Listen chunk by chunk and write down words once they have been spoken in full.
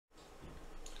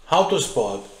how to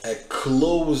spot a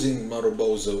closing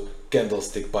Marubozu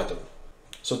candlestick pattern.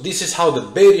 So this is how the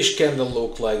bearish candle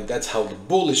look like, that's how the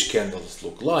bullish candles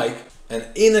look like. And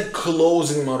in a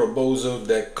closing Marubozu,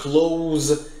 the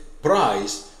close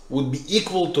price would be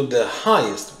equal to the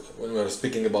highest, when we're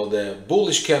speaking about the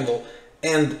bullish candle,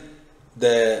 and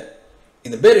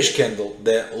in the bearish candle,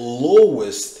 the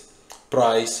lowest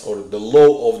price or the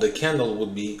low of the candle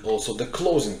would be also the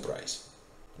closing price.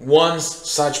 Once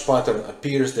such pattern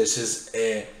appears, this is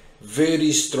a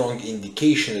very strong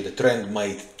indication that the trend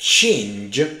might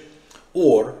change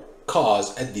or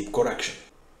cause a deep correction.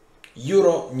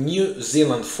 Euro New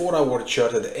Zealand 4-hour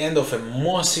chart at the end of a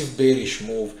massive bearish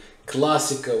move,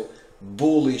 classical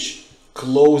bullish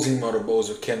closing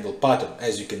Marubozu candle pattern,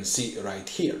 as you can see right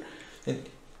here. And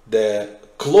the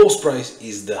close price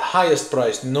is the highest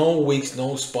price, no wicks,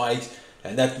 no spikes,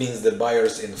 and that means the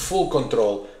buyers in full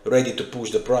control, ready to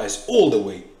push the price all the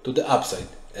way to the upside,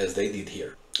 as they did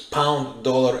here. Pound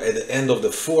dollar at the end of the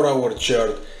 4-hour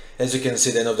chart, as you can see,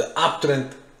 the end of the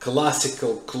uptrend,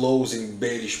 classical closing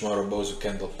bearish Marubozu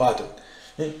candle pattern.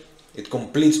 It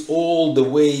completes all the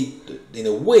way in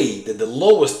a way that the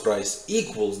lowest price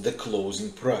equals the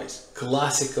closing price.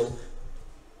 Classical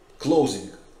closing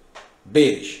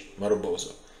bearish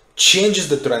Marubozu changes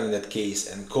the trend in that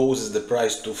case and causes the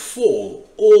price to fall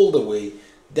all the way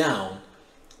down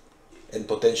and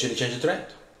potentially change the trend.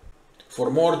 For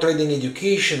more trading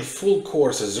education, full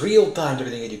courses, real-time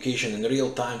trading education and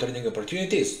real-time trading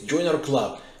opportunities, join our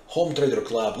club, Home Trader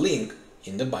Club, link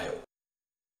in the bio.